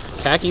here,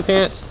 khaki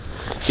pants.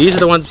 These are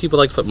the ones people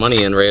like to put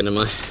money in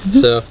randomly.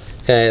 So,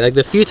 hey, like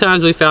the few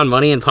times we found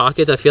money in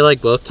pockets, I feel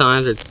like both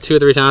times or 2 or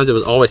 3 times it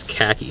was always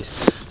khakis.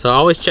 So I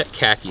always check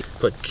khaki.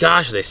 But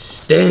gosh, they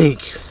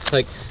stink.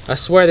 Like, I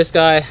swear this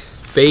guy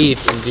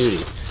bathed in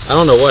duty. I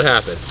don't know what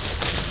happened.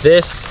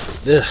 This,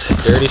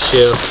 dirty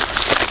shoe.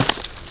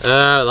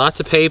 Lots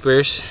of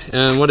papers.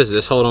 What is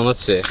this? Hold on,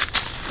 let's see.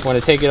 I want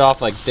to take it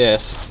off like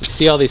this. You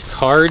see all these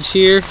cards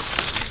here?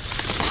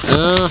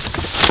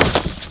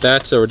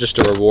 That's just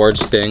a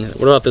rewards thing.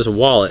 What about this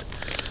wallet?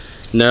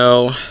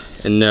 No,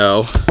 and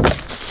no.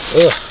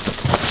 Ugh.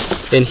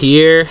 And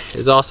here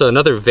is also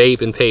another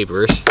vape and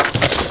papers.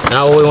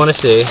 Not what we want to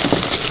see.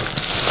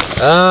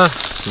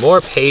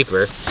 More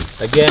paper.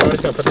 Again, we're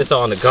just gonna put this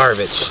all in the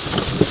garbage.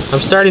 I'm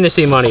starting to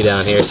see money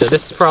down here, so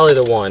this is probably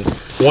the one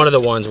of the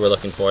ones we're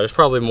looking for. There's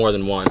probably more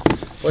than one.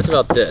 What's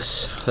about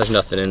this? There's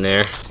nothing in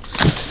there.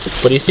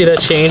 But do you see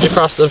that change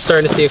across? I'm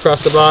starting to see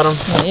across the bottom.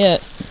 Not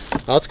yet.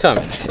 Oh, it's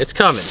coming. It's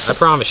coming. I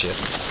promise you.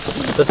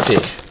 Let's see.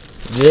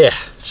 Yeah.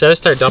 Should I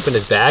start dumping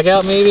this bag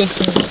out, maybe?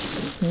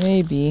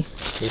 Maybe.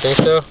 You think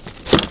so?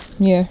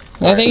 Yeah.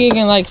 I think you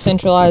can like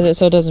centralize it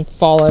so it doesn't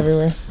fall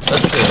everywhere.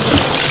 Let's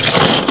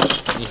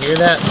see. You hear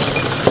that?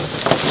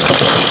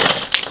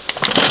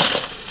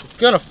 It's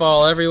gonna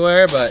fall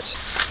everywhere, but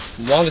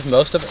as long as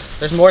most of it,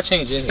 there's more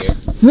change in here.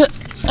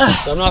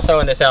 So I'm not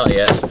throwing this out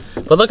yet.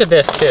 But look at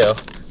this too.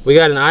 We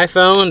got an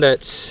iPhone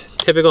that's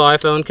typical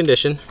iPhone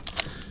condition.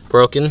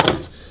 Broken.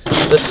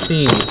 Let's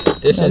see.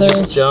 This is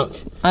just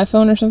junk.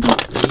 iPhone or something?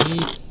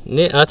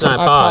 That's an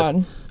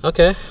iPod.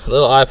 Okay, a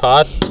little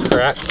iPod. It's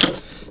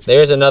cracked.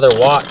 There's another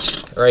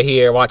watch right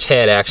here. Watch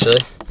head,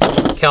 actually.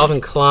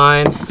 Calvin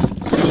Klein.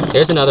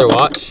 There's another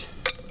watch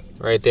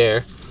right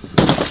there.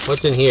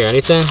 What's in here?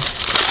 Anything?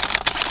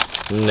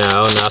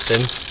 No,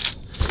 nothing.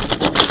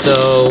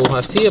 So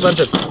I see a bunch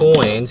of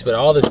coins, but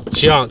all this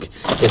junk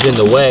is in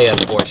the way,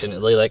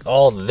 unfortunately. Like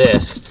all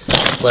this.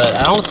 But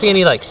I don't see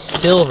any like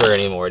silver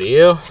anymore, do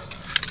you?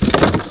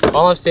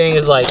 All I'm seeing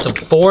is like some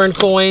foreign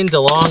coins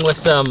along with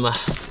some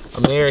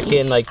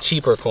American like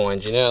cheaper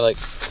coins, you know, like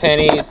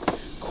pennies,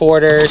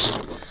 quarters,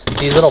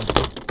 these little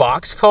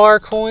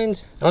boxcar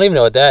coins. I don't even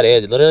know what that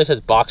is. It literally says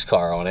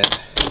boxcar on it.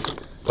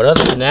 But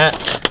other than that,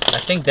 I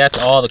think that's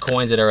all the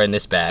coins that are in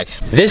this bag.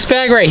 This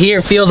bag right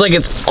here feels like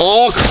it's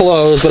all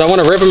closed, but I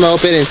want to rip them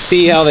open and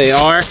see how they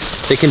are,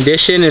 the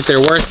condition, if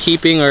they're worth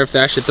keeping or if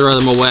I should throw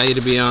them away,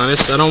 to be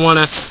honest. I don't want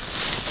to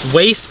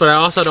waste, but I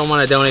also don't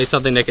want to donate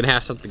something that can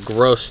have something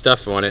gross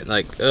stuff on it.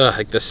 Like, ugh,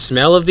 like the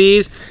smell of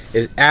these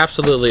is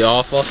absolutely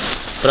awful.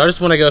 But I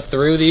just want to go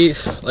through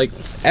these, like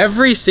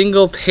every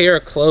single pair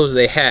of clothes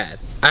they had.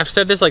 I've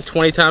said this like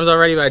 20 times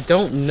already, but I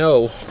don't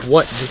know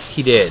what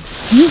he did.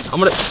 I'm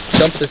gonna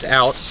dump this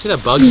out. See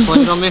that bug just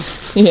landed on me?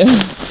 Yeah.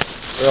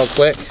 Real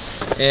quick.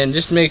 And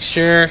just make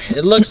sure,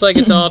 it looks like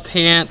it's all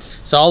pants.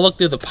 So I'll look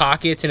through the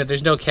pockets, and if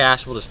there's no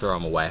cash, we'll just throw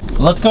them away.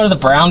 Let's go to the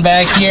brown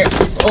bag here.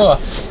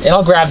 Oh, and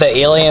I'll grab the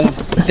alien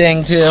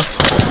thing too.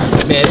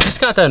 Man, it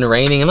just got done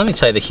raining, and let me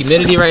tell you, the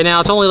humidity right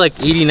now, it's only like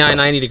 89,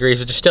 90 degrees,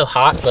 which is still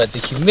hot, but the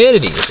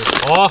humidity is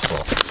just awful.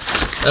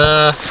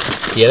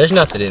 Yeah, there's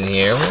nothing in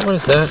here. What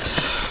is that?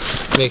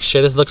 Make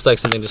sure, this looks like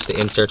something just the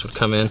inserts would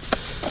come in.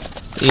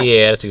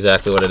 Yeah, that's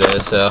exactly what it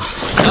is, so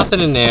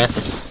nothing in there.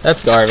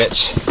 That's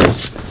garbage.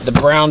 The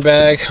brown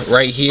bag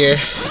right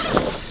here.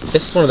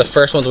 This is one of the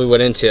first ones we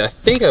went into. I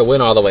think I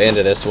went all the way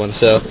into this one,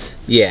 so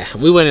yeah,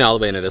 we went all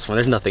the way into this one.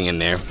 There's nothing in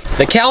there.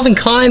 The Calvin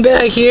Klein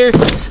bag here,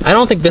 I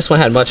don't think this one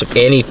had much of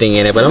anything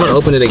in it, but I'm gonna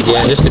open it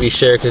again just to be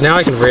sure, because now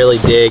I can really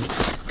dig.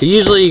 Because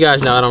usually you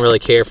guys know I don't really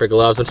care for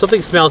gloves. When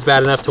something smells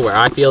bad enough to where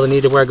I feel the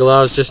need to wear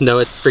gloves, just know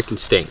it freaking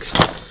stinks.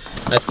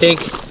 I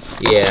think,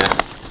 yeah,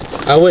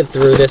 I went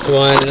through this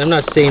one, and I'm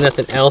not seeing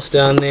nothing else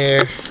down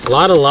there. A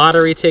lot of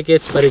lottery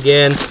tickets, but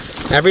again,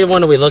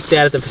 everyone we looked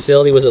at the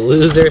facility was a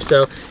loser,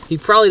 so he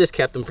probably just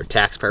kept them for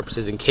tax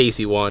purposes in case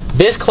he won.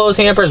 This clothes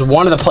hamper is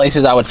one of the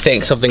places I would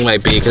think something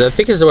might be, because I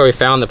think this is where we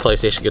found the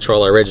PlayStation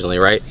controller originally,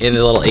 right? In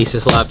the little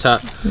Asus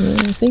laptop. Yeah,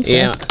 I think so.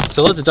 Yeah,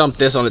 so let's dump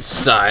this on its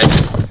side.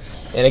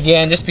 And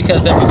again, just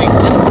because everything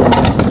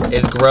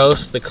is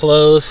gross, the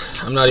clothes,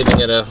 I'm not even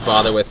gonna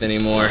bother with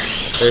anymore.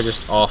 They're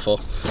just awful.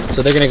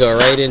 So they're gonna go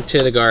right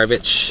into the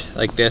garbage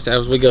like this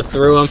as we go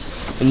through them,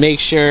 and make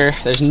sure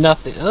there's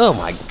nothing. Oh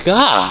my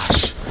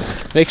gosh.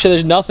 Make sure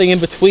there's nothing in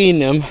between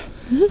them,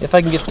 if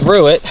I can get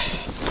through it.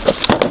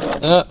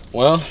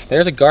 Well,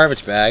 there's a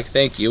garbage bag.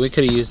 Thank you. We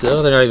could have used those.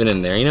 Oh, they're not even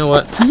in there. You know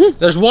what?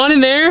 There's one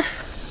in there.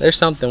 There's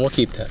something. We'll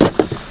keep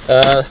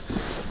that.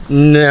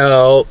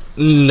 No.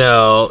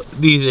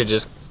 These are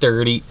just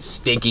dirty,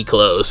 stinky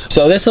clothes.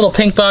 So this little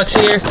pink box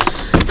here,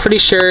 pretty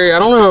sure, I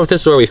don't know if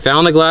this is where we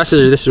found the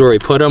glasses or this is where we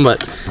put them,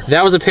 but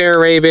that was a pair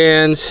of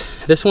Ray-Bans.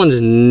 This one's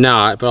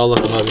not, but I'll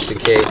look them up just in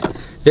case.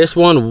 This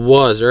one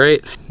was,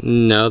 right?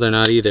 No, they're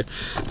not either.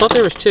 I thought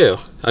there was 2.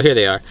 Oh, here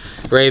they are.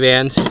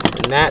 Ray-Bans.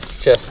 And that's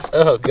just,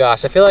 oh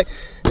gosh. I feel like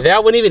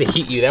that wouldn't even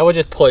heat you. That would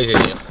just poison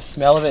you. The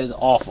smell of it is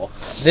awful.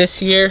 This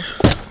here,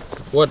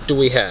 what do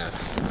we have?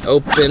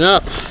 Open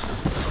up.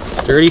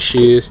 Dirty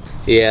shoes.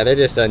 Yeah, they're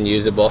just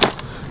unusable.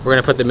 We're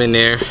gonna put them in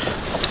there.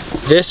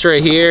 This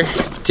right here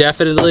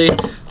definitely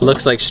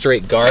looks like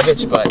straight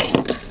garbage, but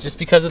just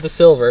because of the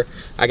silver,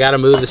 I gotta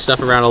move the stuff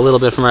around a little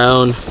bit for my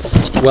own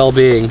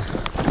well-being.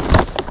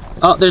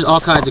 Oh, there's all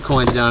kinds of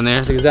coins down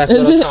there. That's exactly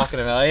what I'm talking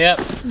about. Yep.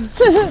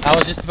 I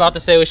was just about to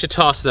say we should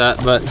toss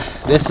that, but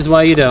this is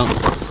why you don't.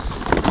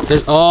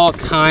 There's all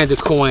kinds of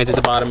coins at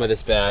the bottom of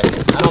this bag.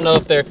 I don't know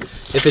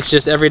if it's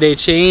just everyday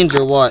change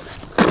or what.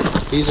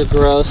 These are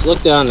gross.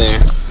 Look down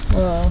there.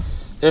 Wow.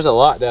 There's a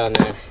lot down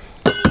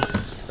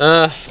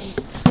there.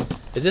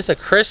 Is this a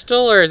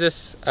crystal or is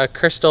this a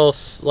crystal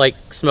like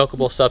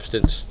smokable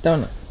substance?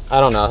 Don't know. I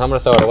don't know. I'm gonna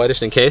throw it away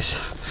just in case.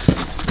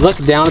 Look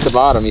down at the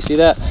bottom. You see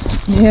that?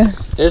 Yeah.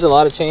 There's a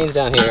lot of change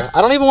down here.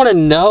 I don't even want to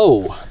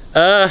know.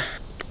 I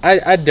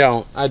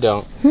don't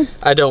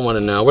want to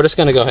know. We're just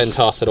gonna go ahead and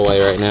toss it away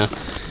right now.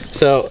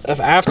 So if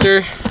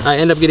after I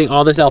end up getting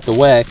all this out the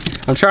way,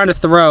 I'm trying to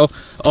throw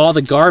all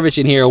the garbage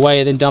in here away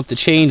and then dump the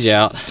change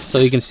out so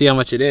you can see how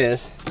much it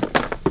is.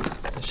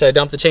 Should I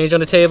dump the change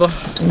on the table?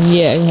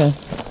 Yeah.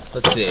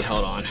 Let's see,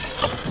 hold on.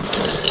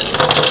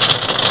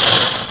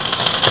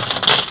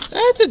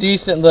 That's a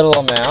decent little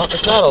amount.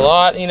 It's not a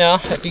lot, you know.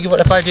 If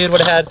I would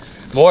have had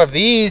more of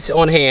these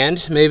on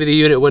hand, maybe the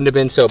unit wouldn't have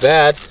been so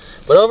bad.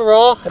 But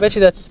overall, I bet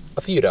you that's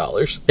a few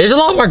dollars. There's a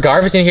lot more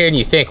garbage in here than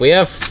you think. We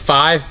have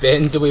 5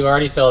 bins and we've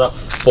already filled up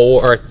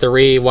 4 or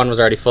 3. One was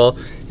already full.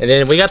 And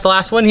then we got the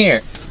last one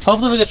here.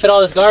 Hopefully we can fit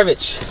all this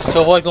garbage to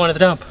avoid going to the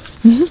dump.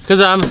 Because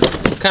I'm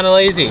kind of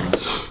lazy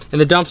and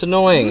the dump's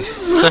annoying,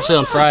 especially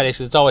on Fridays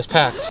because it's always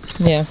packed.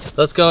 Yeah.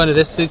 Let's go into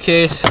this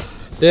suitcase.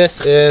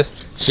 This is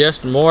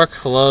just more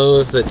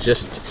clothes that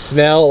just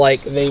smell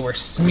like they were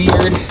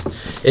smeared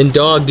in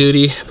dog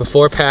duty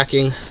before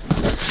packing.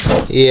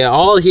 Yeah,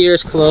 all here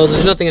is clothes.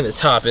 There's nothing at the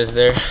top, is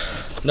there?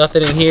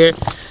 Nothing in here.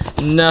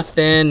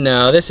 Nothing.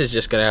 No, this is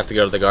just gonna have to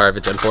go to the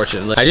garbage,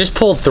 unfortunately. I just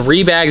pulled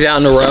 3 bags out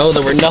in a row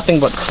that were nothing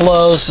but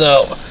clothes,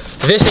 so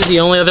this is the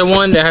only other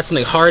one that had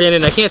something hard in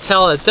it. I can't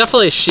tell. It's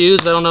definitely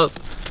shoes. I don't know.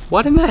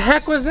 What in the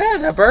heck was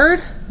that? A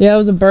bird? Yeah, it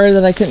was a bird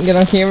that I couldn't get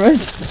on camera.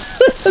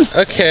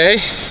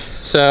 Okay.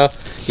 So,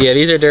 yeah,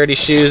 these are dirty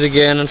shoes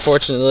again,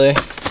 unfortunately.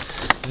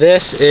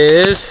 This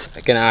is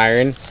like an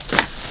iron.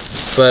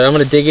 But I'm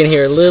gonna dig in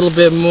here a little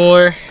bit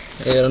more.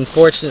 And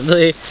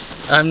unfortunately,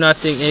 I'm not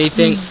seeing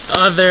anything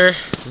other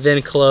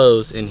than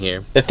clothes in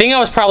here. The thing I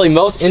was probably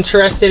most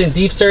interested in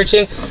deep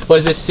searching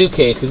was this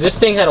suitcase, because this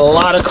thing had a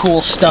lot of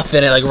cool stuff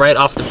in it, like right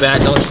off the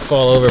bat. Don't you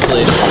fall over,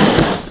 please.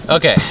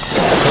 Okay,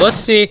 so let's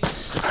see.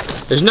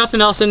 There's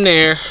nothing else in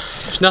there.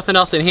 There's nothing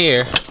else in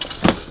here.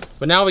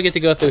 But now we get to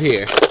go through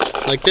here.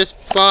 Like this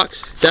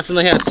box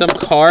definitely has some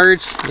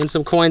cards and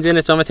some coins in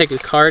it, so I'm gonna take the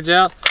cards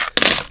out.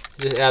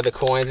 Just add the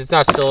coins. It's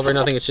not silver,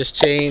 nothing, it's just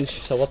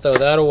change. So we'll throw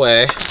that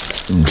away.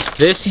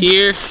 This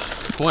here,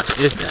 what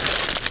is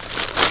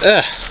that?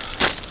 Ugh.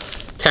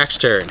 Tax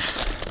turn.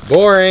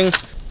 Boring.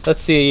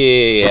 Let's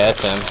see, yeah,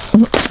 that's them.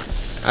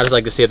 I just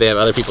like to see if they have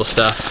other people's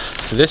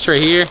stuff. This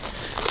right here,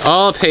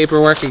 all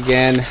paperwork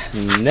again.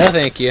 No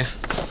thank you.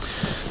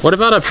 What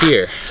about up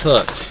here?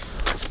 Look,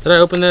 did I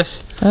open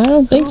this? I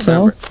don't think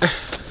so.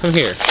 Come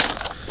here.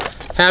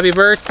 Happy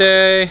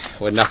birthday.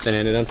 With nothing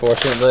in it,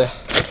 unfortunately.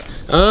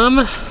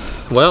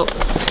 Well,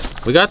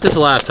 we got this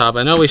laptop.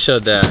 I know we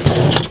showed that.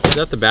 Is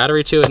that the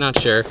battery to it? Not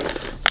sure.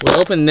 We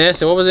opened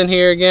this, and what was in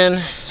here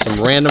again?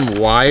 Some random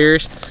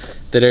wires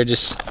that are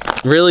just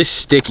really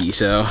sticky,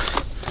 so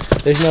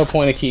there's no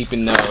point of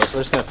keeping those.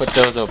 We're just gonna put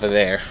those over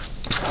there.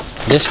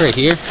 This right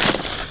here,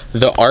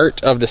 The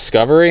Art of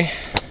Discovery.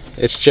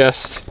 It's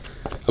just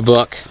a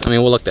book. I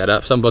mean, we'll look that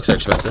up. Some books are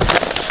expensive.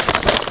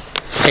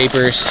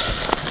 Papers.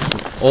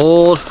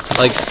 Old,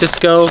 like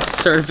Cisco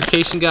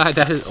certification guide.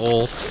 That is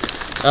old.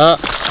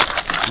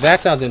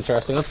 That sounds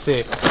interesting. Let's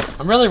see.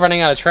 I'm really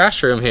running out of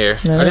trash room here.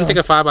 I didn't think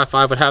a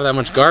 5x5 would have that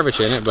much garbage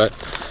in it, but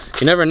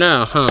you never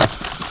know,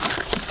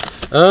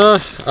 huh?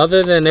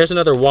 Other than, there's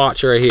another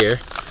watch right here.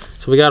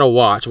 So we got a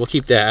watch. We'll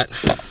keep that.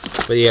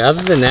 But yeah,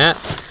 other than that,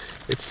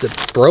 it's the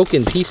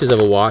broken pieces of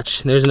a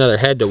watch. There's another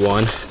head to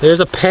one. There's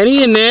a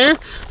penny in there.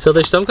 So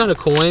there's some kind of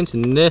coins,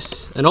 and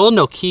this, an old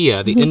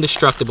Nokia, the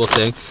indestructible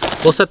thing.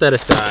 We'll set that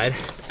aside.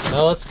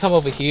 Now let's come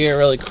over here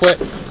really quick.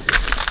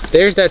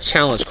 There's that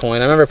challenge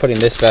coin. I remember putting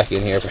this back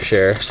in here for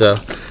sure. So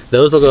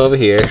those will go over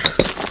here.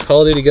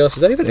 Call of Duty Ghost,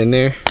 is that even in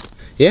there?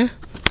 Yeah,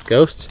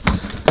 Ghosts.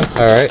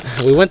 All right,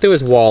 we went through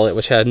his wallet,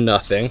 which had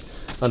nothing,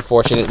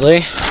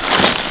 unfortunately.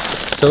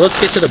 So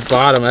let's get to the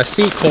bottom. I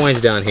see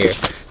coins down here.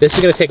 This is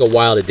gonna take a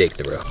while to dig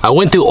through. I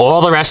went through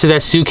all the rest of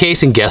that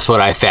suitcase, and guess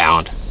what I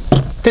found?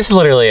 This is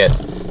literally it.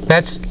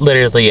 That's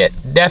literally it.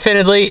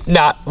 Definitely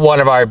not one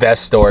of our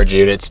best storage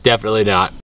units, definitely not.